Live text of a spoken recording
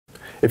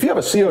If you have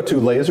a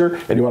CO2 laser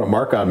and you want to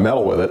mark on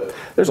metal with it,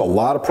 there's a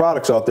lot of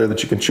products out there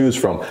that you can choose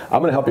from. I'm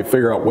going to help you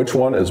figure out which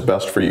one is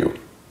best for you.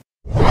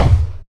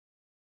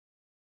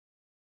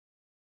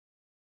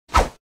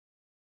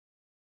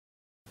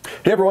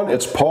 Hey everyone,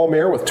 it's Paul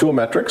Mayer with Tool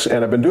Metrics,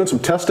 and I've been doing some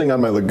testing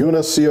on my Laguna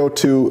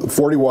CO2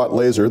 40 watt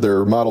laser,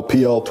 their model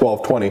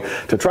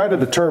PL1220, to try to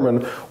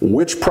determine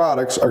which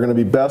products are going to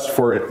be best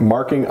for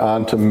marking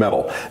onto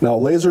metal. Now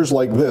lasers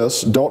like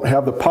this don't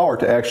have the power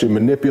to actually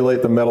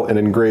manipulate the metal and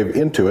engrave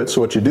into it, so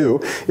what you do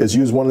is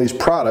use one of these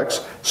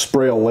products,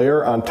 spray a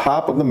layer on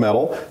top of the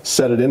metal,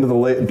 set it into the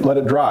let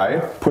it dry,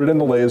 put it in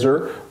the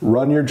laser,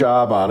 run your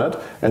job on it,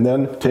 and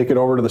then take it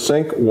over to the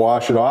sink,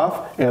 wash it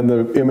off, and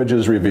the image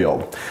is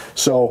revealed.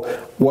 So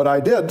what I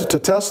did to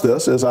test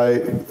this is I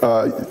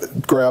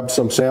grabbed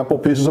some sample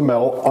pieces of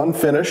metal,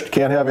 unfinished,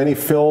 can't have any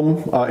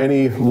film,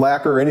 any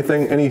lacquer,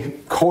 anything, any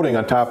coating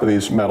on top of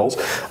these metals.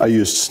 I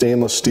used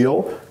stainless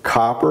steel,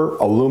 copper,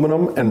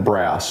 aluminum, and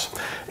brass.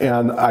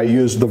 And I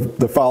used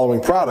the following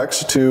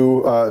products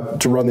to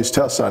run these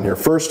tests on here.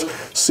 First,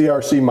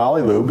 CRC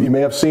Moly Lube. You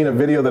may have seen a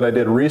video that I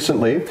did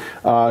recently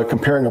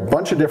comparing a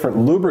bunch of different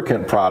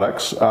lubricant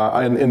products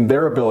and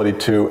their ability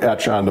to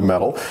etch onto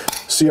metal.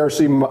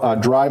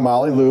 CRC Dry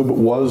Moly Lube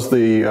was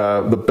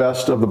the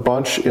best of the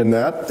bunch in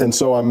that, and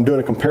so I'm doing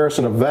a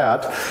comparison of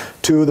that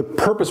to the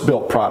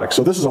purpose-built product.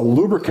 So this is a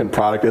lubricant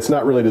product. It's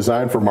not really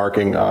designed for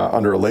marking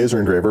under a laser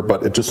engraver,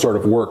 but it just sort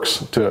of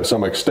works to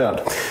some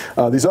extent.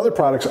 These other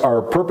products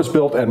are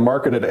purpose-built and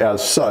marketed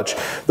as such.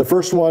 The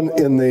first one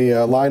in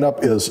the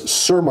lineup is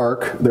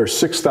Cermark, their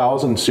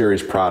 6000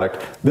 series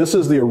product. This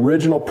is the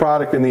original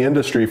product in the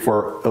industry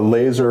for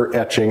laser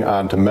etching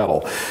onto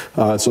metal.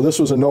 So this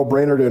was a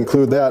no-brainer to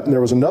include that. And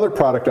there was another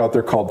product out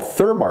there called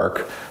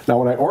Thermark. Now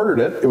when I ordered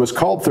it, it was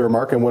called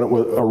Thermark, and when it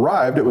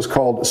arrived, it was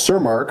called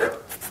Cermark,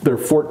 their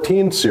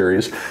 14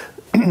 series.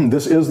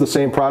 This is the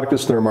same product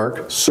as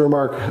Thermark.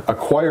 Cermark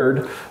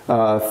acquired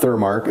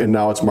Thermark, and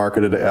now it's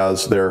marketed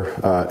as their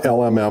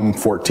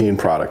LMM14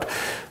 product.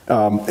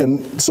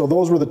 And so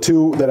those were the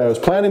two that I was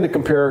planning to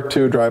compare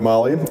to Dry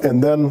Moly.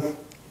 And then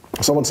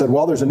someone said,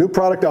 well, there's a new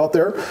product out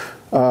there,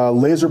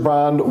 Lazer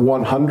Bond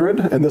 100,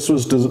 and this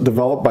was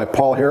developed by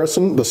Paul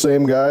Harrison, the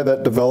same guy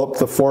that developed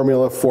the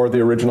formula for the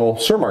original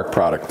Cermark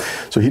product.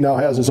 So he now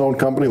has his own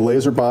company,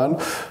 Lazer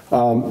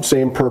Bond,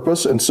 same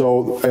purpose, and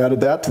so I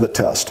added that to the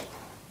test.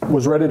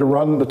 Was ready to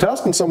run the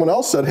test, and someone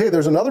else said, hey,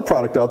 there's another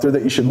product out there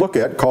that you should look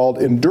at called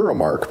Endura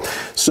Mark.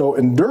 So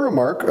Endura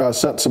Mark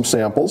sent some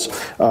samples.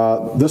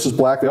 This is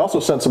black. They also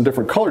sent some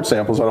different colored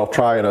samples that I'll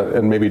try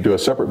and maybe do a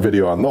separate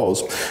video on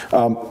those.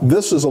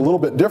 This is a little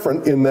bit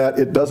different in that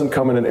it doesn't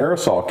come in an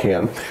aerosol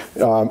can.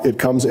 It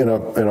comes in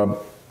a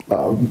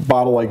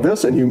bottle like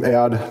this, and you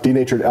add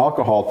denatured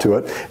alcohol to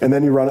it, and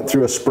then you run it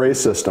through a spray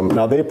system.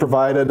 Now they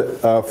provided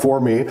for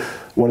me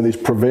one of these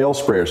Prevail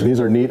sprayers, and these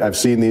are neat. I've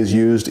seen these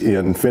used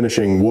in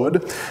finishing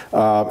wood,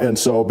 and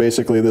so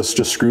basically this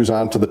just screws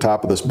onto the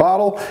top of this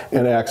bottle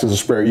and acts as a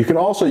sprayer. You can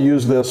also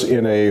use this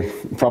in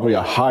probably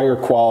a higher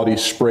quality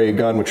spray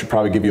gun, which would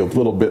probably give you a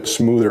little bit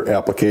smoother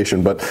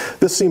application, but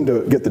this seemed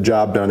to get the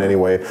job done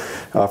anyway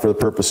for the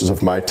purposes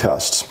of my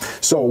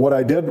tests. So what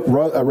I did,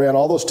 I ran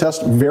all those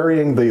tests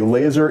varying the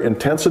laser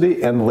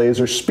intensity and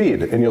laser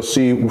speed, and you'll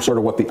see sort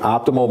of what the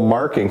optimal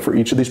marking for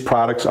each of these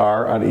products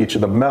are on each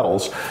of the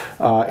metals,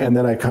 and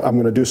then I'm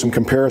going to do some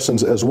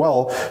comparisons as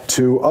well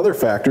to other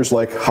factors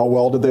like how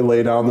well did they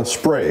lay down the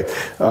spray,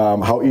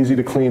 how easy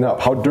to clean up,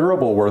 how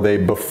durable were they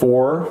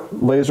before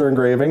laser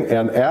engraving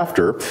and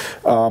after,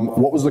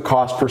 what was the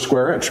cost per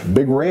square inch,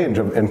 big range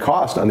in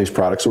cost on these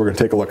products, so we're going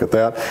to take a look at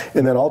that,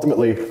 and then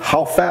ultimately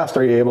how fast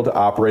are you able to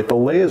operate the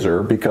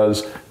laser,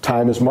 because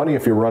time is money.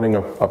 If you're running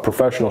a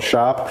professional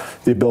shop,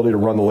 the ability to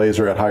run the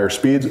laser at higher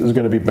speeds is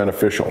going to be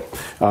beneficial.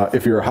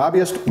 If you're a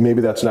hobbyist,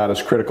 maybe that's not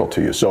as critical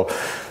to you. So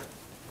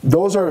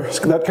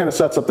that kind of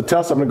sets up the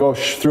test. I'm going to go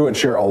through and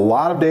share a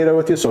lot of data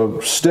with you, so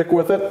stick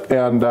with it.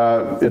 And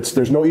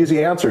there's no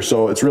easy answer,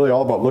 so it's really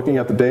all about looking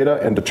at the data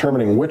and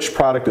determining which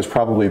product is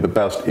probably the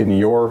best in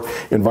your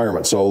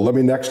environment. So let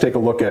me next take a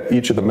look at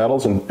each of the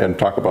metals and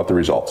talk about the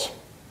results.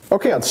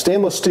 Okay, on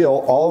stainless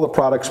steel, all of the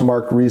products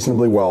marked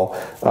reasonably well.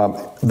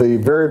 The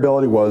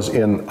variability was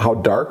in how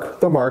dark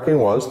the marking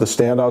was. The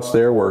standouts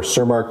there were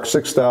Cermark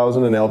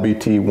 6000 and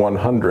LBT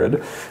 100.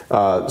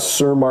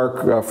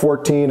 Cermark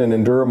 14 and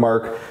Endura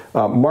Mark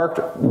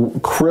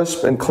marked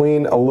crisp and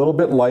clean, a little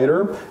bit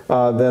lighter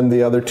than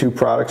the other two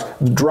products.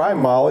 Dry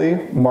Moly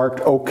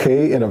marked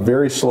okay in a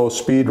very slow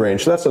speed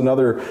range. So that's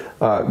another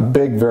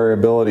big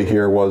variability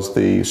here, was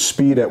the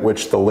speed at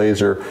which the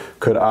laser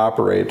could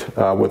operate,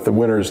 with the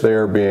winners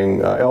there being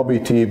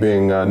LBT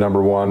being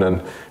number one,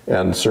 and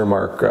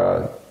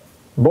Cermark,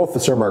 both the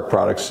Cermark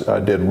products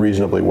did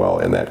reasonably well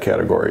in that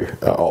category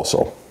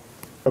also.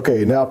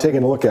 Okay, now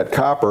taking a look at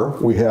copper,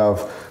 we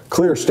have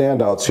clear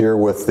standouts here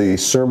with the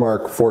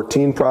Cermark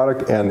 14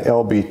 product and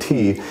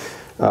LBT.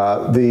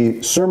 The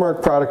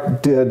Cermark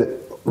product did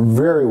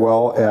very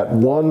well at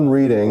one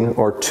reading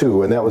or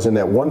two, and that was in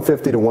that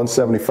 150 to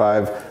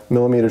 175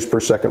 millimeters per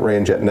second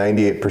range at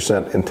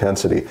 98%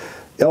 intensity.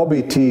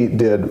 LBT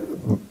did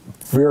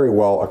very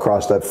well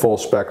across that full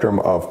spectrum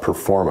of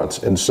performance.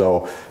 And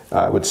so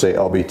I would say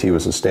LBT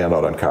was a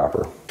standout on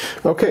copper.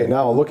 Okay,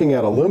 now looking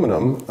at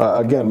aluminum,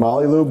 again,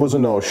 Moly Lube was a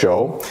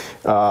no-show.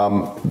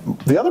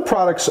 The other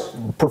products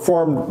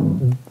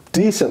performed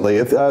decently.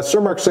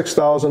 Cermark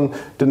 6000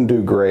 didn't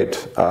do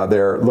great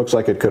there. It looks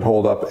like it could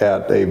hold up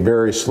at a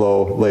very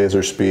slow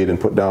laser speed and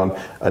put down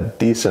a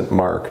decent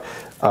mark.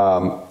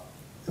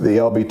 The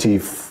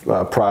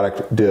LBT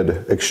product did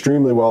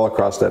extremely well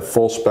across that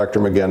full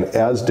spectrum again,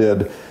 as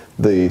did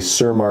the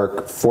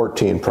Cermark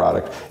 14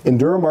 product.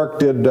 Endura Mark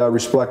did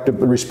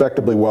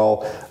respectably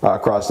well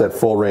across that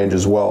full range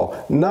as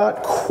well.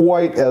 Not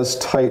quite as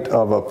tight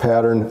of a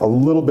pattern, a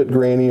little bit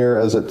grainier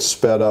as it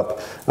sped up,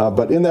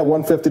 but in that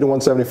 150 to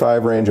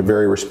 175 range, a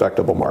very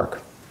respectable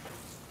mark.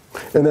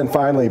 And then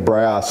finally,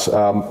 brass,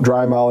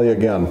 dry moly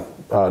again.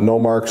 No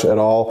marks at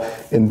all.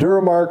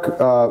 Endura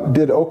Mark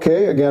did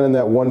okay, again in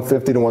that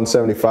 150 to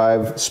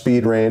 175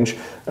 speed range.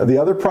 The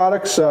other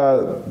products,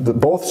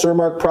 both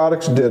Cermark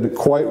products did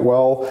quite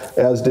well,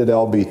 as did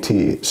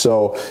LBT.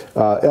 So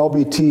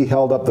LBT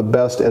held up the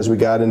best as we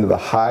got into the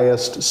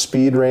highest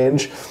speed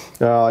range.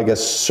 I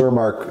guess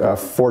Cermark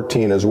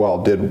 14 as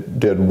well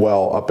did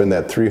well up in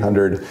that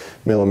 300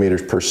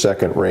 millimeters per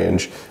second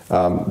range.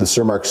 The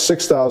Cermark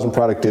 6000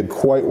 product did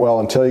quite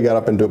well until you got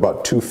up into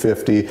about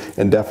 250,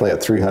 and definitely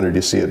at 300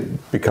 you see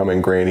it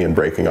becoming grainy and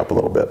breaking up a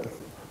little bit.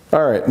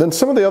 All right, then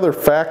some of the other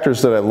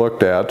factors that I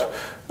looked at.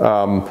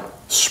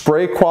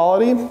 Spray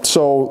quality,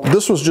 so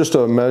this was just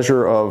a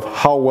measure of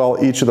how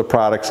well each of the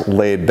products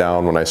laid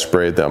down when I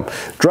sprayed them.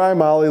 Dry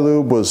Moly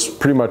Lube was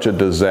pretty much a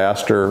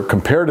disaster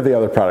compared to the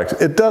other products.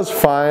 It does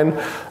fine,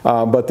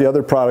 but the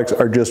other products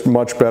are just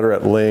much better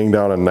at laying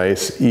down a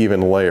nice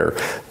even layer.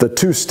 The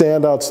two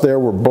standouts there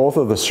were both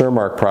of the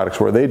Cermark products,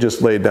 where they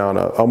just laid down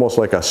almost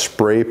like a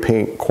spray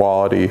paint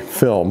quality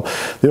film.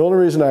 The only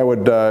reason I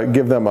would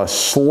give them a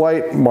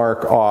slight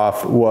mark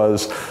off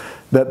was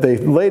that they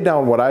laid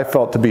down what I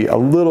felt to be a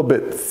little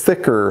bit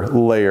thicker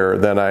layer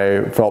than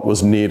I felt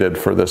was needed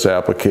for this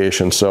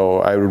application. So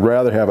I would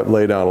rather have it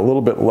lay down a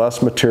little bit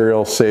less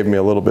material, save me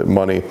a little bit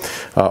money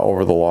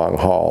over the long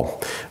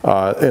haul.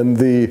 And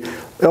the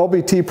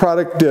LBT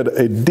product did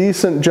a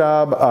decent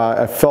job.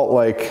 I felt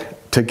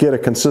like to get a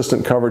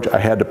consistent coverage, I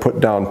had to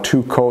put down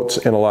 2 coats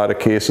in a lot of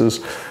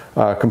cases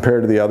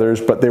compared to the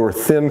others, but they were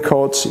thin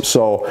coats,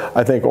 so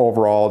I think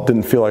overall it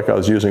didn't feel like I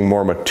was using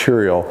more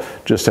material,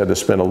 just had to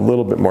spend a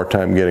little bit more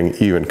time getting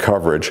even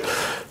coverage.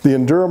 The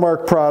Endura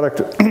Mark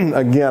product,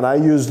 again, I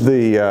used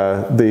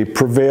the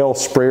Prevail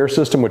sprayer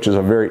system, which is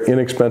a very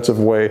inexpensive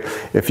way.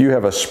 If you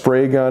have a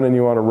spray gun and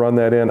you want to run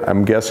that in,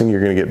 I'm guessing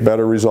you're going to get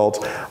better results.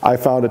 I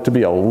found it to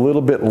be a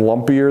little bit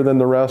lumpier than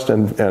the rest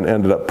and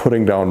ended up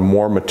putting down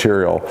more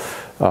material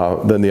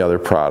than the other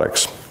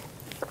products.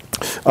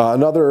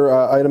 Another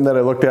item that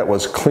I looked at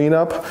was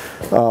cleanup.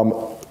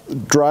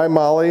 Dry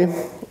moly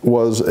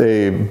was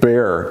a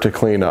bear to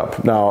clean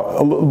up. Now,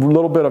 a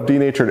little bit of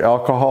denatured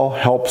alcohol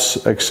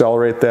helps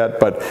accelerate that,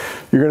 but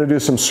you're going to do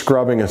some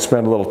scrubbing and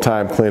spend a little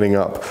time cleaning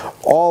up.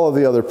 All of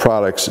the other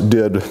products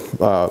did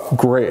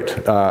great.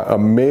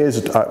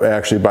 Amazed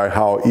actually by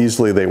how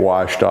easily they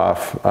washed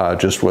off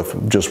just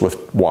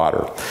with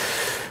water.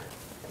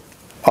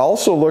 I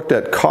also looked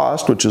at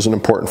cost, which is an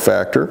important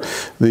factor.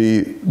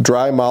 The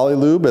Dry Moly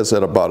Lube is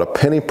at about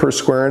 $0.01 per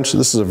square inch.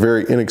 This is a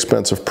very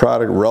inexpensive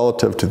product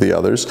relative to the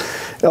others.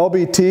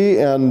 LBT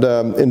and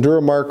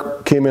Endura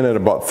Mark came in at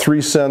about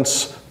 3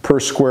 cents per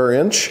square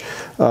inch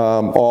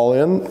all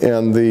in,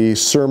 and the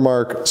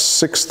Cermark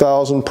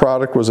 6000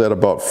 product was at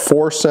about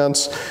 4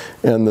 cents,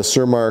 and the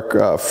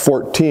Cermark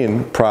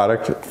 14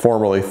 product,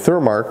 formerly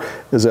Thermark,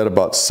 is at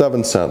about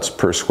 7 cents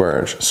per square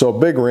inch. So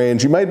big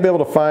range. You might be able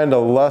to find a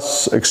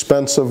less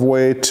expensive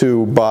way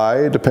to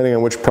buy depending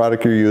on which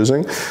product you're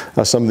using.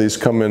 Some of these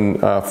come in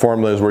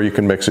formulas where you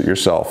can mix it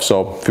yourself.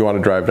 So if you want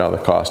to drive down the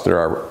cost, there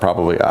are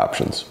probably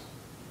options.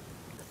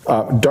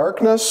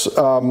 Darkness,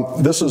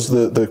 this is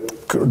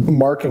the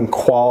marking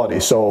quality.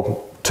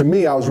 So to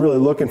me, I was really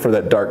looking for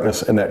that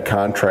darkness and that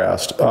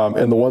contrast.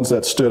 And the ones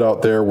that stood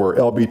out there were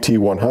LBT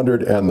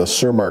 100 and the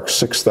Cermark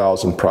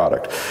 6000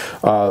 product.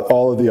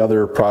 All of the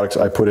other products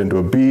I put into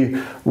a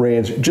B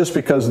range just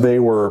because they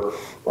were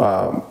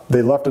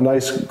they left a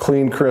nice,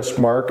 clean, crisp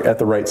mark at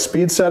the right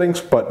speed settings,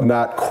 but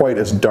not quite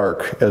as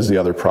dark as the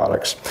other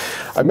products.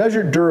 I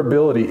measured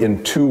durability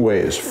in 2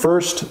 ways.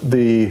 First,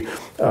 the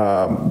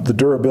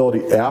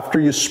durability after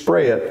you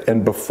spray it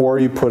and before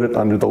you put it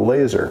under the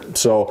laser.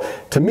 So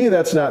to me,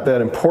 that's not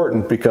that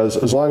important because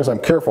as long as I'm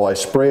careful, I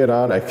spray it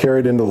on, I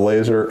carry it into the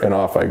laser, and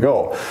off I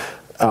go.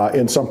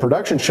 In some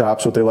production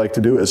shops, what they like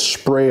to do is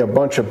spray a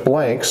bunch of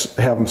blanks,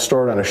 have them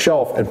stored on a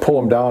shelf, and pull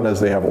them down as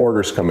they have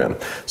orders come in.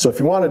 So if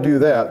you want to do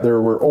that,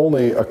 there were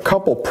only a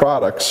couple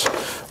products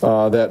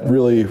that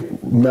really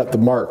met the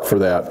mark for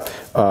that.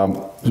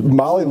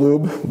 Moly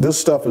Lube, this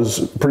stuff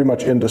is pretty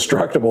much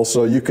indestructible,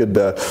 so you could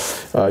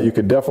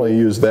definitely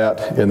use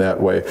that in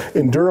that way.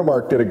 Endura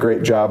Mark did a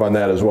great job on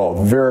that as well.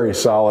 Very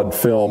solid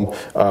film,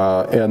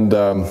 and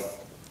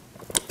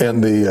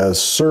the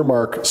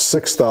Cermark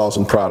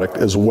 6000 product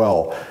as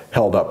well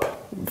held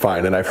up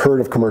fine. And I've heard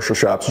of commercial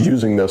shops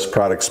using this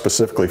product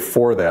specifically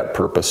for that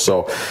purpose,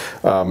 so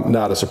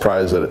not a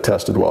surprise that it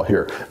tested well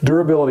here.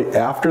 Durability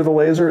after the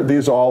laser,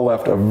 these all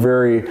left a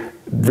very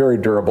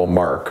durable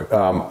mark.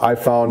 I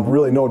found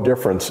really no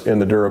difference in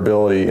the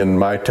durability in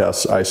my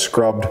tests. I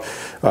scrubbed,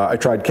 I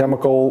tried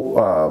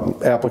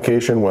chemical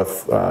application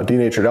with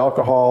denatured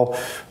alcohol,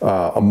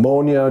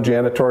 ammonia,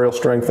 janitorial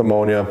strength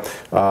ammonia,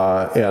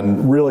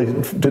 and really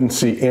didn't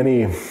see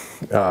any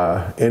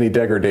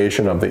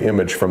degradation of the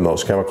image from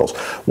those chemicals.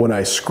 When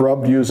I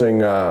scrubbed using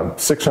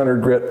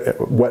 600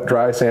 grit wet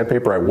dry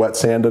sandpaper, I wet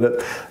sanded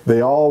it,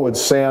 they all would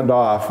sand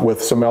off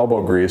with some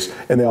elbow grease,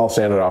 and they all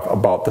sanded off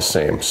about the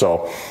same.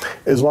 So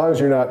as long as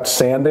you're not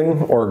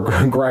sanding or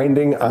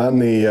grinding on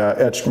the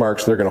etched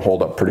marks, they're going to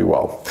hold up pretty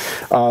well.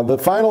 The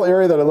final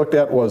area that I looked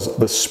at was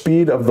the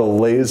speed of the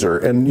laser,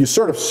 and you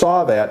sort of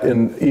saw that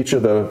in each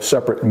of the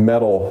separate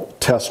metal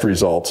test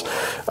results.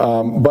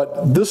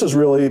 But this is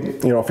really,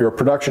 you know, if you're a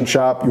production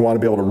shop, you want to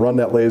be able to run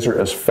that laser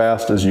as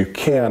fast as you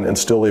can and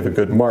still leave a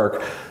good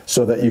mark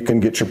so that you can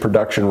get your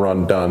production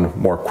run done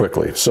more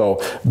quickly.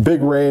 So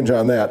big range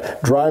on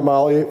that. Dry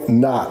moly,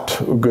 not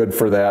good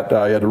for that.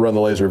 You had to run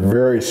the laser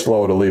very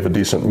slow to leave a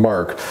decent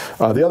mark.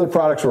 The other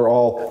products were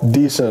all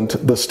decent.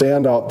 The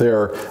standout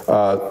there,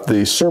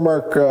 the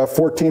Cermark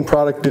 14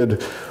 product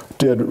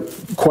did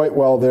quite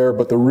well there,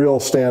 but the real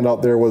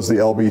standout there was the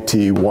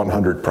LBT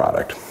 100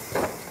 product.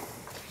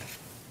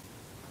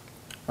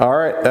 All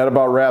right, that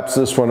about wraps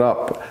this one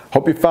up.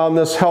 Hope you found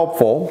this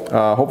helpful.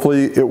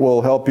 Hopefully it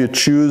will help you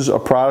choose a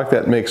product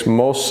that makes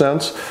most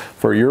sense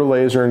for your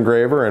laser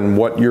engraver and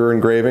what you're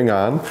engraving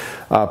on.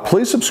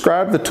 Please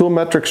subscribe to the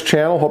Toolmetrics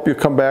channel. Hope you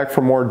come back for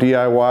more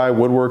DIY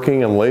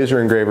woodworking and laser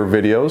engraver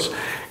videos.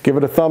 Give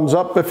it a thumbs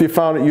up if you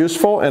found it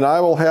useful, and I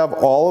will have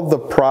all of the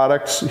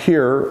products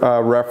here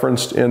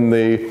referenced in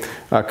the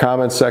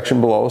comments section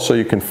below, so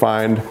you can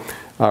find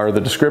or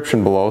the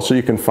description below, so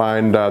you can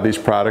find these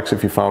products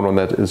if you found one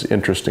that is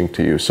interesting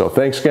to you. So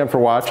thanks again for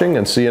watching,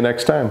 and see you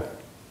next time.